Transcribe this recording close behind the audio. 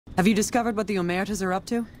Have you discovered what the llamaRCAs are up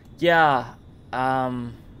to? Yeah,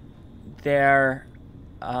 they're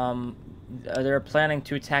planning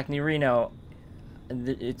to attack Nerino.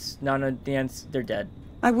 It's none of the ends. They're dead.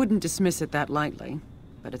 I wouldn't dismiss it that lightly,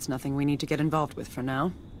 but it's nothing we need to get involved with for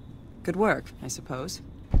now. Good work, I suppose.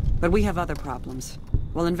 But we have other problems.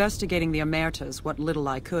 While investigating the llamaRCAs, what little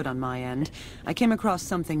I could on my end, I came across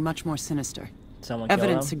something much more sinister.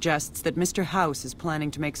 Evidence suggests that Mr. House is planning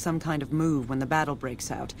to make some kind of move when the battle breaks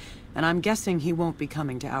out, and I'm guessing he won't be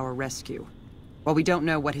coming to our rescue. While we don't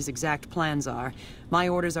know what his exact plans are, my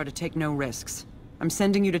orders are to take no risks. I'm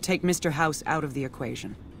sending you to take Mr. House out of the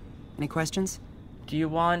equation. Any questions? Do you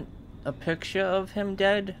want a picture of him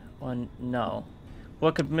dead? Or no?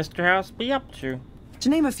 What could Mr. House be up to? To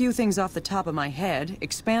name a few things off the top of my head,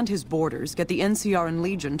 expand his borders, get the NCR and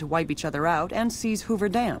Legion to wipe each other out, and seize Hoover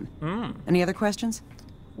Dam. Any other questions?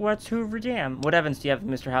 What's Hoover Dam? What evidence do you have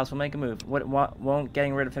Mr. House will make a move? Won't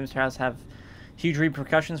getting rid of Mr. House have huge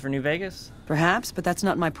repercussions for New Vegas? Perhaps, but that's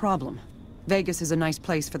not my problem. Vegas is a nice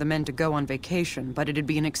place for the men to go on vacation, but it'd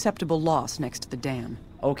be an acceptable loss next to the dam.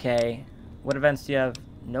 Okay. What events do you have?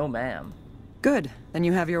 No, ma'am. Good. Then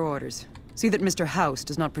you have your orders. See that Mr. House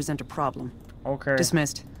does not present a problem. Okay.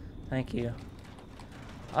 Dismissed. Thank you.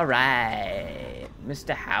 Alright.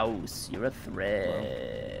 Mr. House, you're a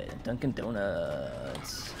threat. Dunkin'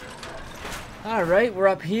 Donuts. Alright, we're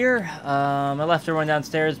up here. I left everyone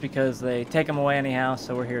downstairs because they take them away anyhow,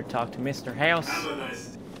 so we're here to talk to Mr. House.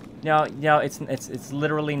 No, it's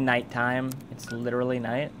literally nighttime. It's literally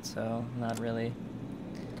night, so not really.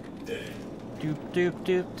 Doop doop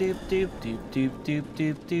doop doop doop doop doop doop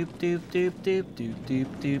doop doop doop doop doop doop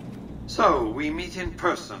doop. So, we meet in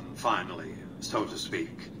person, finally, so to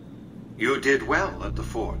speak. You did well at the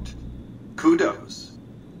fort. Kudos.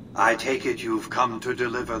 I take it you've come to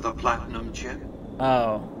deliver the platinum chip?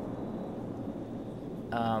 Oh.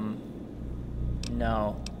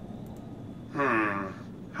 No.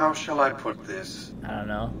 How shall I put this? I don't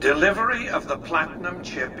know. Delivery of the platinum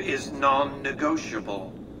chip is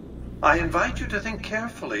non-negotiable. I invite you to think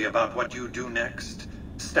carefully about what you do next.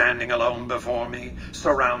 Standing alone before me,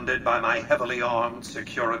 surrounded by my heavily armed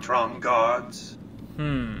Securitron guards.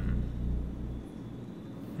 I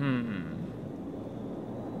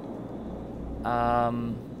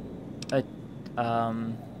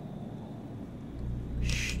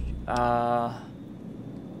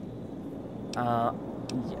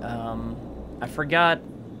forgot.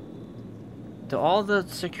 Do all the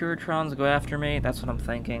Securitrons go after me? That's what I'm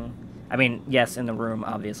thinking. I mean, yes, in the room,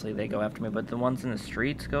 obviously, they go after me, but the ones in the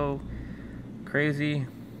streets go crazy?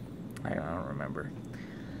 I don't remember.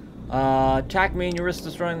 Attack me and you risk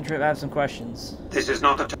destroying the trip. I have some questions. This is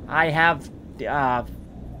not a... I have...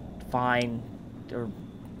 fine. Or...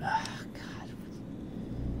 God.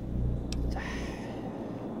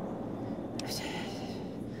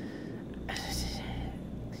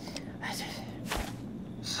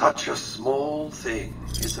 Such a small thing,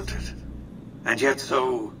 isn't it? And yet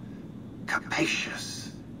so...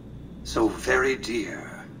 capacious. So very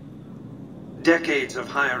dear. Decades of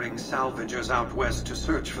hiring salvagers out west to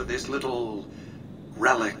search for this little...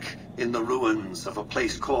 relic in the ruins of a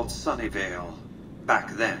place called Sunnyvale.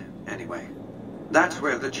 Back then, anyway. That's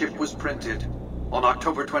where the chip was printed. On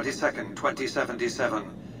October 22nd, 2077.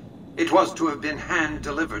 It was to have been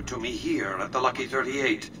hand-delivered to me here at the Lucky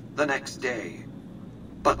 38 the next day.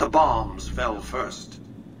 But the bombs fell first.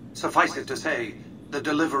 Suffice it to say, the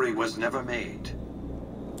delivery was never made.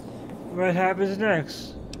 What happens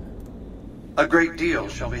next? A great deal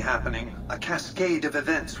shall be happening. A cascade of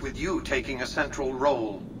events with you taking a central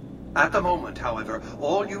role. At the moment, however,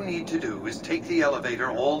 all you need to do is take the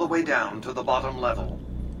elevator all the way down to the bottom level.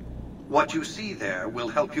 What you see there will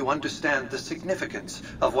help you understand the significance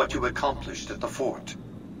of what you accomplished at the fort.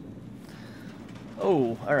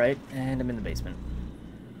 Oh, alright. And I'm in the basement.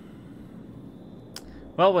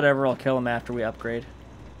 Well, whatever. I'll kill him after we upgrade.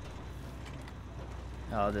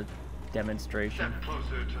 Oh, the demonstration. Step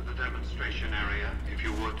closer to the demonstration area, if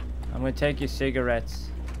you would. I'm gonna take your cigarettes.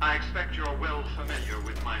 I expect you're well familiar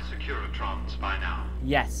with my Securitrons by now.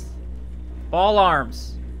 Yes. Ball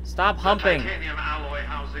arms. Stop humping. The titanium alloy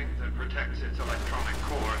housing that protects its electronic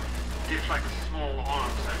core deflects small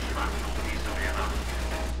arms and shrapnel easily enough.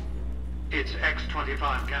 Its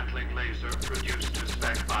X-25 Gatling laser, reduced to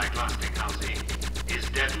spec by Glasting housing, is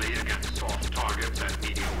deadly against soft targets at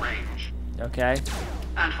medium range. Okay.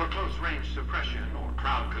 And for close-range suppression or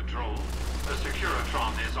crowd control, the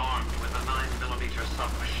Securitron is armed with a 9mm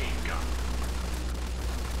submachine gun.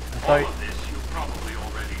 All of this you probably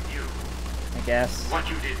already knew. I guess. What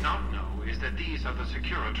you did not know is that these are the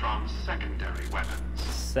Securitron's secondary weapons.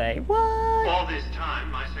 Say what? All this time,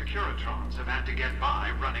 my Securitrons have had to get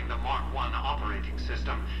by running the Mark I operating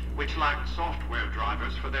system, which lacked software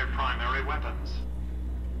drivers for their primary weapons.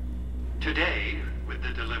 Today, with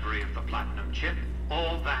the delivery of the Platinum chip,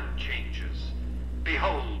 all that changes.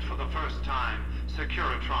 Behold, for the first time,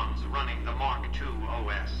 Securitrons running the Mark II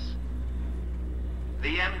OS.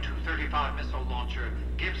 The M235 missile launcher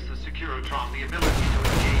gives the Securitron the ability to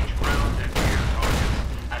engage ground and air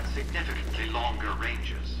targets at significantly longer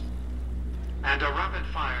ranges. And a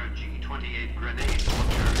rapid-fire G-28 grenade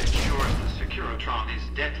launcher ensures the Securitron is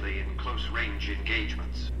deadly in close-range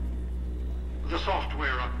engagements. The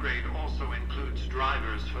software upgrade also includes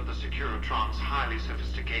drivers for the Securitron's highly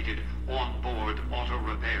sophisticated on-board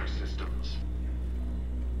auto-repair systems.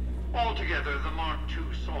 Altogether, the Mark II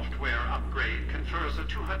software upgrade confers a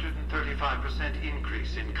 235%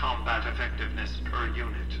 increase in combat effectiveness per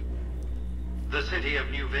unit. The city of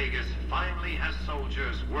New Vegas finally has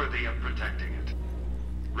soldiers worthy of protecting it.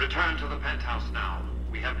 Return to the penthouse now.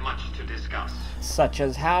 We have much to discuss. Such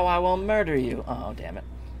as how I will murder you. Oh, damn it.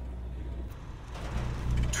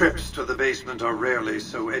 Trips to the basement are rarely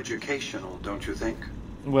so educational, don't you think?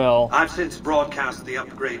 Well, I've since broadcast the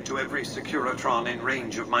upgrade to every Securitron in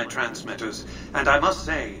range of my transmitters, and I must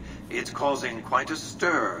say, it's causing quite a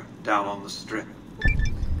stir down on the strip.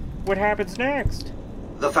 what happens next?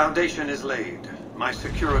 The foundation is laid. My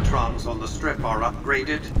Securitrons on the strip are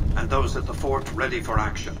upgraded, and those at the fort ready for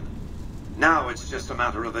action. Now it's just a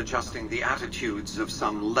matter of adjusting the attitudes of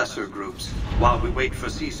some lesser groups while we wait for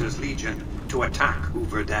Caesar's Legion to attack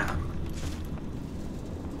Hoover Dam.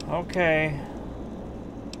 Okay.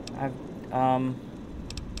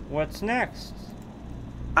 What's next?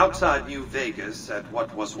 Outside New Vegas, at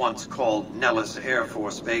what was once called Nellis Air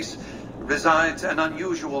Force Base, resides an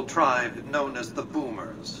unusual tribe known as the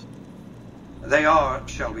Boomers. They are,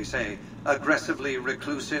 shall we say, aggressively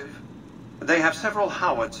reclusive. They have several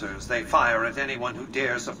howitzers they fire at anyone who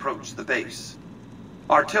dares approach the base.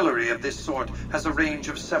 Artillery of this sort has a range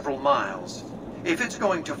of several miles. If it's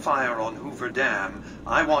going to fire on Hoover Dam,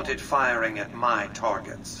 I want it firing at my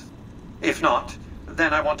targets. If not,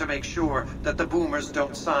 then I want to make sure that the Boomers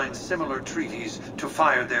don't sign similar treaties to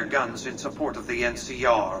fire their guns in support of the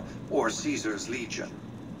NCR or Caesar's Legion.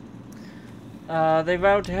 They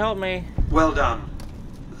vowed to help me. Well done.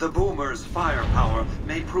 The Boomers' firepower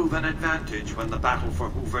may prove an advantage when the battle for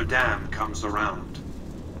Hoover Dam comes around.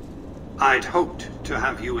 I'd hoped to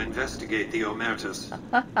have you investigate the Omertas,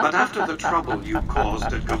 but after the trouble you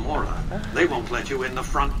caused at Gomorrah, they won't let you in the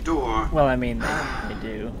front door. Well, I mean, they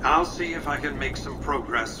do. I'll see if I can make some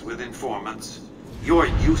progress with informants. You're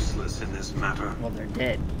useless in this matter. Well, they're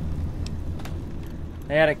dead.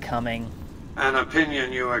 They had it coming. An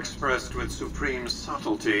opinion you expressed with supreme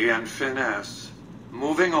subtlety and finesse.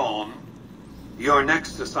 Moving on. Your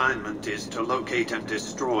next assignment is to locate and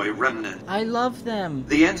destroy Remnant. I love them.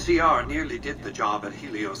 The NCR nearly did the job at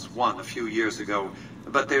Helios 1 a few years ago,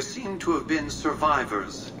 but there seem to have been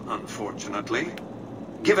survivors, unfortunately.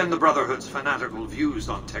 Given the Brotherhood's fanatical views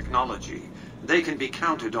on technology, they can be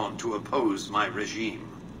counted on to oppose my regime.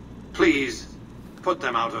 Please, put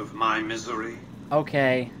them out of my misery.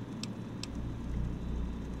 Okay.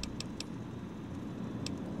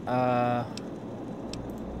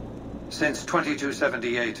 Since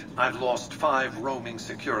 2278, I've lost 5 roaming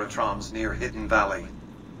Securitrons near Hidden Valley.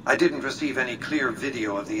 I didn't receive any clear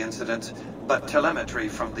video of the incident, but telemetry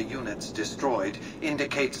from the units destroyed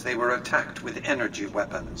indicates they were attacked with energy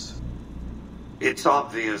weapons. It's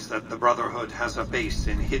obvious that the Brotherhood has a base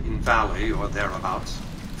in Hidden Valley or thereabouts.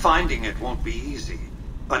 Finding it won't be easy,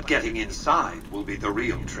 but getting inside will be the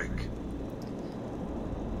real trick.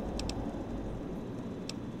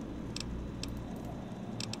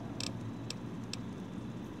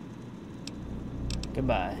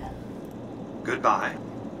 Goodbye. Goodbye.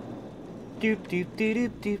 Doop doop doop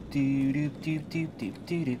doop doop doop doop doop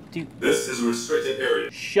doop doop. This is a restricted area.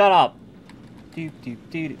 Shut up. Doop doop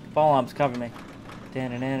doop. Ball arms cover me.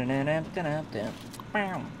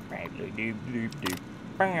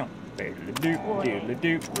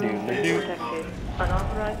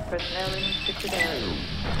 Unauthorized personnel in restricted area.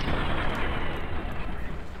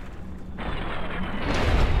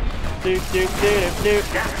 Doop doop doop doop.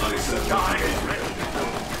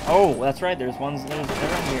 Oh, that's right. There's ones. They're in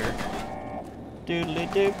here. Doodly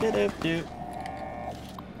doop doop doop.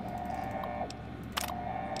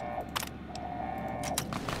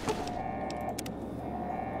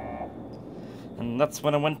 And that's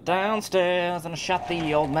when I went downstairs and I shot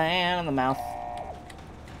the old man in the mouth.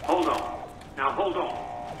 Hold on. Now hold on.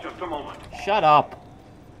 Just a moment. Shut up.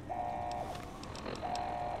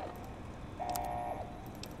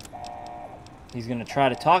 He's gonna try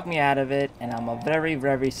to talk me out of it, and I'm a very,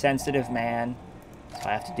 very sensitive man. So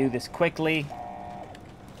I have to do this quickly.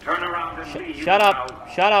 Turn around and leave. Shut up! Now.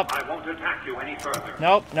 Shut up! I won't attack you any further.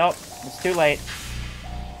 Nope, nope. It's too late.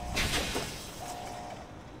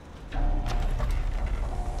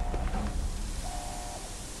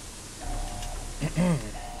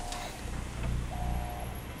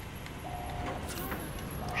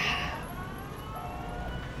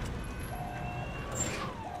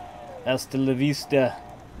 Hasta la vista,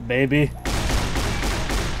 baby.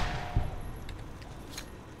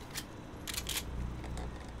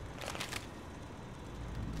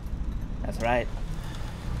 That's right.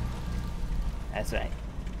 That's right.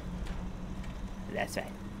 That's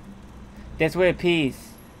right. That's where peace.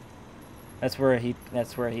 That's where he,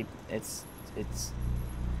 it's,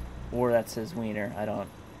 or that's his wiener. I don't.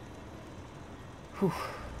 Whew.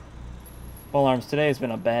 Well, Arms, today has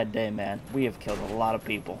been a bad day, man. We have killed a lot of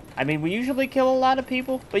people. I mean, we usually kill a lot of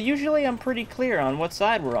people, but usually I'm pretty clear on what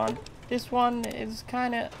side we're on. This one is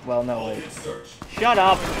kind of... Well, no, wait. Shut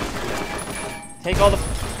up! Take all the...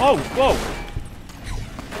 Oh, whoa!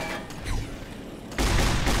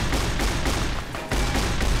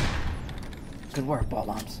 Good work, Ball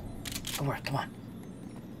Arms. Good work, come on.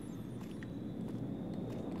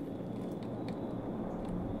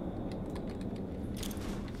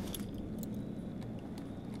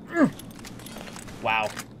 Wow.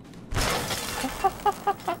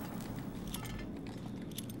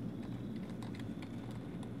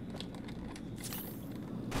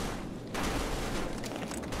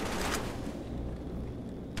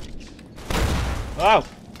 Oh!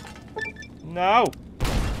 No!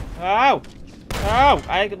 Oh! Oh!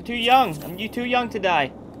 I'm too young. I'm too young to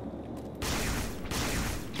die.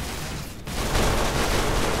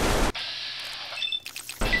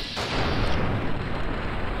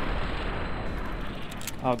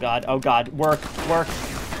 Oh god, oh god. Work, work.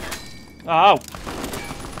 Oh!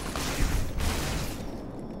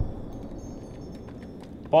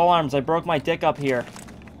 Ball Arms, I broke my dick up here.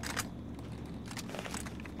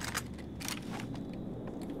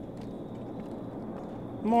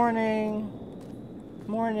 Morning.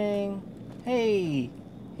 Morning. Hey.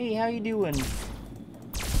 Hey, how you doing?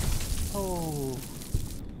 Oh.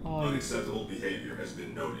 Oh. Unacceptable behavior has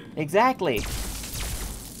been noted. Exactly.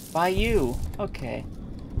 By you. Okay.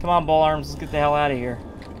 Come on, Ball Arms, let's get the hell out of here.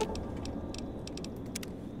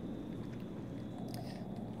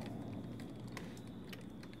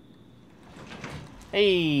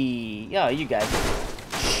 Hey, yo, you guys.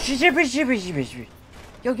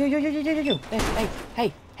 Yo, yo, yo, yo, yo, yo, yo, yo. Hey, hey,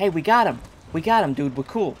 hey, hey, we got him. We got him, dude. We're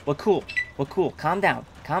cool. We're cool. We're cool. Calm down.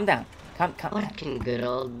 Calm down. Calm. Fucking good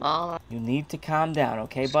old ball. You need to calm down,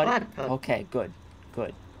 okay, buddy? Okay, good.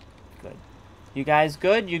 Good. Good. You guys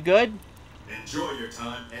good? You good? Enjoy your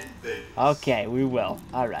time in Vegas. Okay, we will.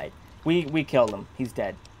 All right. We killed him. He's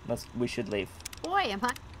dead. We should leave. Boy, am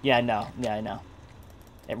I. Yeah, I know. Yeah, I know.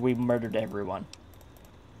 We murdered everyone.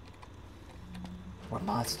 We're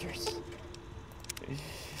monsters.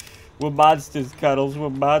 We're monsters, Cuddles. We're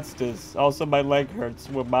monsters. Also, my leg hurts.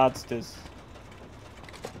 We're monsters.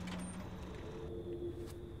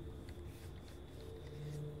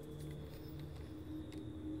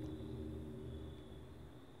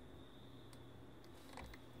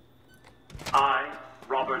 I,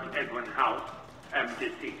 Robert Edwin House, am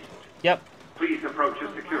deceased. Yep. Please approach a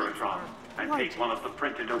Securitron and take one of the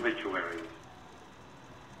printed obituaries.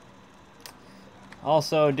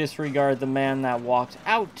 Also, disregard the man that walked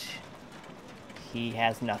out. He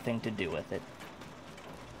has nothing to do with it.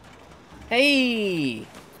 Hey!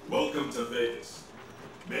 Welcome to Vegas.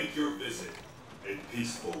 Make your visit a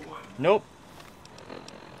peaceful one. Nope.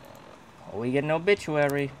 Oh, we get an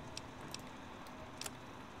obituary.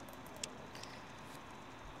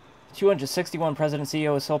 261 President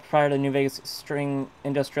CEO is sole proprietor of New Vegas String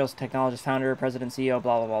Industrial Technologies founder, President CEO,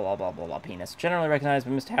 blah, blah, blah, blah, blah, blah, blah, penis. Generally recognized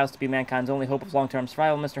by Mr. House to be mankind's only hope of long-term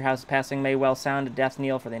survival, Mr. House's passing may well sound a death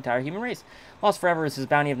knell for the entire human race. Lost forever is his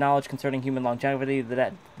bounty of knowledge concerning human longevity,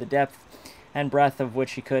 the depth and breadth of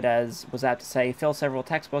which he could, as was apt to say, fill several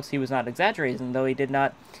textbooks. He was not exaggerating, though he did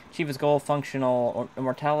not achieve his goal, functional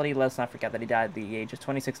immortality. Let's not forget that he died at the age of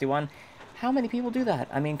 2061. How many people do that?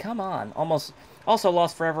 I mean, come on. Also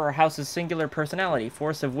lost forever are House's singular personality,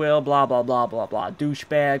 force of will, blah, blah, blah, blah, blah.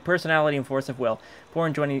 Douchebag, personality and force of will.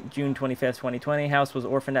 Born June 25th, 2020. House was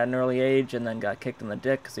orphaned at an early age and then got kicked in the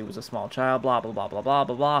dick because he was a small child, blah, blah, blah, blah, blah,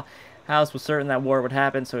 blah, blah. House was certain that war would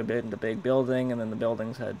happen, so he built the big building, and then the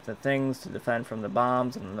buildings had the things to defend from the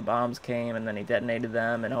bombs, and then the bombs came, and then he detonated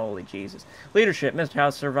them, and holy Jesus. Leadership. Mr.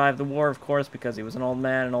 House survived the war, of course, because he was an old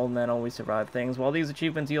man, and old men always survive things. While these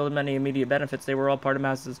achievements yielded many immediate benefits, they were all part of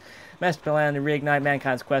House's master plan to reignite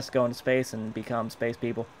mankind's quest to go into space and become space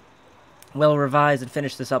people. We'll revise and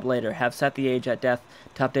finish this up later. Have set the age at death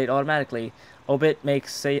to update automatically. Obit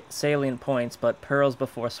makes salient points, but pearls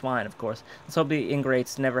before swine, of course. Let's hope the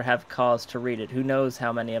ingrates never have cause to read it. Who knows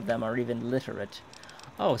how many of them are even literate.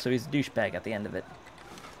 Oh, so he's a douchebag at the end of it.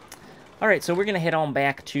 Alright, so we're going to head on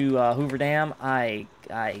back to Hoover Dam. I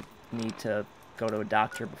need to go to a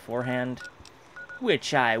doctor beforehand,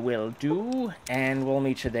 which I will do, and we'll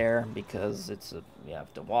meet you there, because you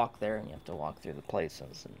have to walk there, and you have to walk through the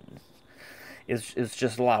places, and it's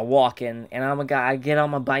just a lot of walking. And I'm a guy, I get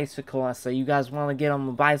on my bicycle, I say, you guys want to get on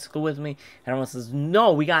my bicycle with me? And everyone says,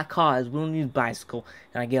 no, we got cars, we don't need a bicycle.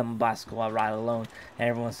 And I get on my bicycle, I ride alone, and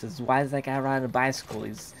everyone says, why is that guy riding a bicycle?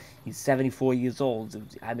 He's 74 years old.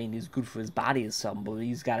 I mean, he's good for his body or something, but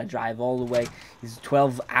he's got to drive all the way. He's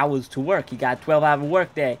 12 hours to work. He got a 12-hour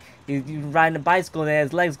work day. He's riding a bicycle, and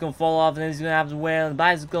his leg's going to fall off, and then he's going to have to wear the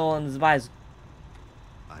bicycle and his bicycle.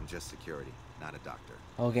 I'm just security, not a doctor.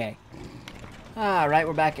 Okay. Alright,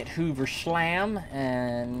 we're back at Hoover Slam,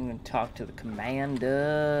 and I'm going to talk to the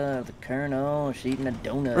commander, the colonel. She's eating a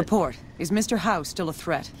donut. Report. Is Mr. House still a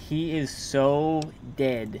threat? He is so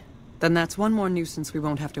dead. Then that's one more nuisance we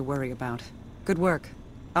won't have to worry about. Good work.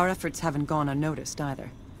 Our efforts haven't gone unnoticed,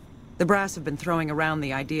 either. The brass have been throwing around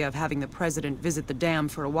the idea of having the president visit the dam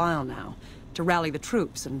for a while now, to rally the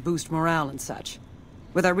troops and boost morale and such.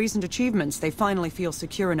 With our recent achievements, they finally feel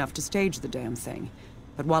secure enough to stage the damn thing.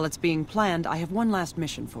 But while it's being planned, I have one last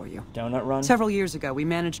mission for you. Donut run? Several years ago, we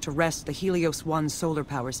managed to wrest the Helios 1 solar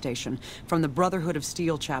power station from the Brotherhood of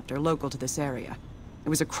Steel chapter local to this area. It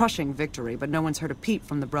was a crushing victory, but no one's heard a peep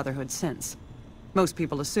from the Brotherhood since. Most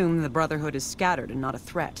people assume the Brotherhood is scattered and not a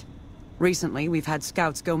threat. Recently, we've had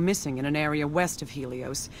scouts go missing in an area west of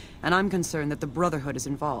Helios, and I'm concerned that the Brotherhood is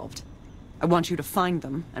involved. I want you to find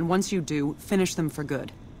them, and once you do, finish them for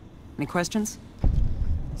good. Any questions?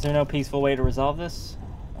 Is there no peaceful way to resolve this?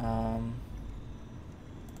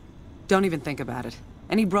 Don't even think about it.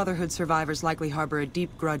 Any Brotherhood survivors likely harbor a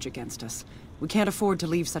deep grudge against us. We can't afford to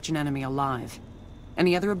leave such an enemy alive.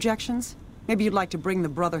 Any other objections? Maybe you'd like to bring the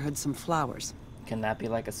Brotherhood some flowers. Can that be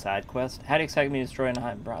like a side quest? How do you expect me to destroy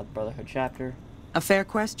a Brotherhood chapter? A fair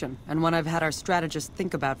question, and one I've had our strategists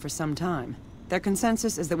think about for some time. Their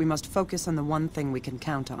consensus is that we must focus on the one thing we can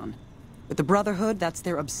count on. With the Brotherhood, that's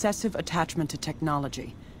their obsessive attachment to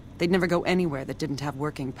technology. They'd never go anywhere that didn't have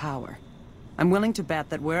working power. I'm willing to bet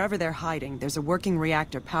that wherever they're hiding, there's a working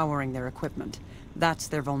reactor powering their equipment. That's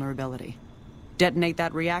their vulnerability. Detonate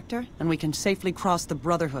that reactor, and we can safely cross the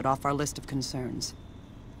Brotherhood off our list of concerns.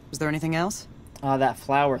 Was there anything else? That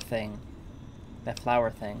flower thing. That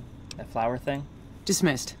flower thing. That flower thing?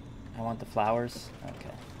 Dismissed. I want the flowers?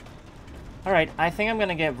 Okay. Alright, I think I'm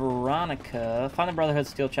gonna get Veronica. Find the Brotherhood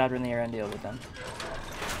Steel chapter in the area and deal with them.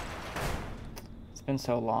 It's been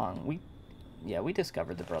so long. We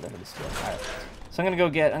discovered the Brotherhood of Steel. Alright. So I'm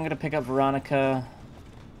gonna pick up Veronica.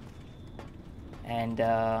 And,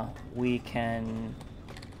 we can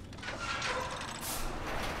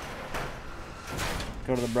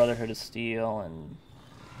go to the Brotherhood of Steel and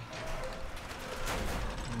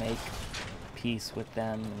make peace with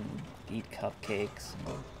them and eat cupcakes.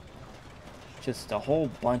 And just a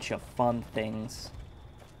whole bunch of fun things.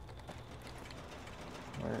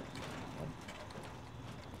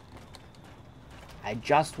 I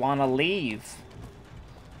just want to leave.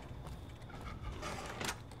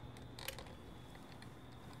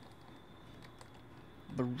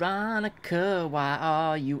 Veronica, why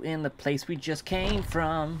are you in the place we just came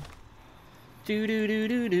from? Do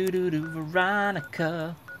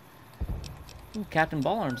Veronica. Ooh, Captain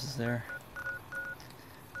Ballarms is there.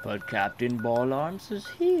 But Captain Ballarms is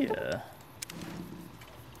here.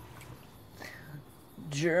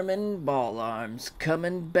 German Ballarms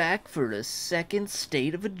coming back for a second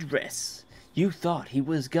state of address. You thought he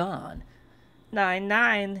was gone.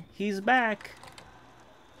 9-9, he's back.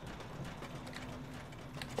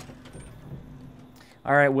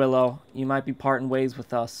 Alright, Willow, you might be parting ways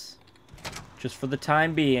with us. Just for the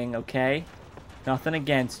time being, okay? Nothing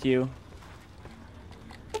against you.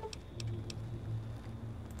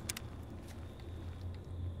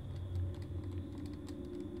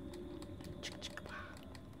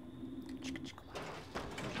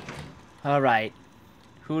 Alright.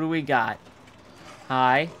 Who do we got?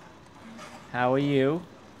 Hi. How are you?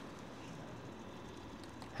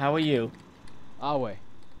 How are you? Awe.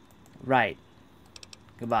 Right.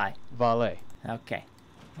 Goodbye. Valet. Okay.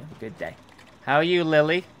 Have a good day. How are you,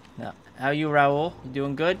 Lily? No. How are you, Raoul? You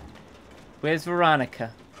doing good? Where's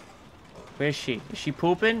Veronica? Where's she? Is she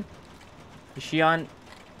pooping? Is she on...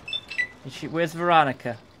 Is she... Where's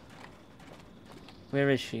Veronica?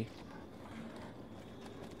 Where is she?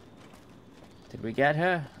 Did we get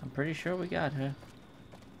her? I'm pretty sure we got her.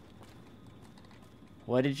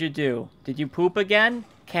 What did you do? Did you poop again?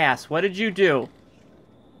 Cass, what did you do?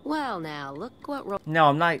 Well, now, look what... No,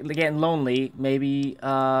 I'm not getting lonely. Maybe,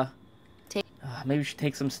 maybe we should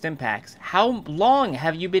take some stim packs. How long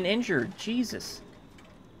have you been injured? Jesus.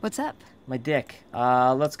 What's up? My dick.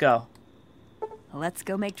 Let's go. Let's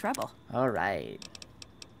go make trouble. Alright.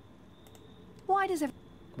 Why does it...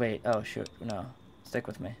 Wait, oh shoot, no. Stick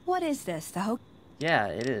with me. What is this, the ho... Yeah,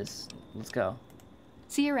 it is. Let's go.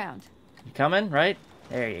 See you around. You coming, right?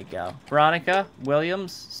 There you go. Veronica,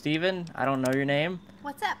 Williams, Steven, I don't know your name.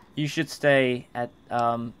 What's up? You should stay at,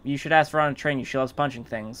 you should ask Veronica to train you. She loves punching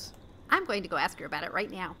things. I'm going to go ask her about it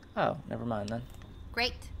right now. Oh, never mind then.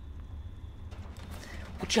 Great.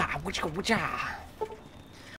 Wacha, wacha, wacha.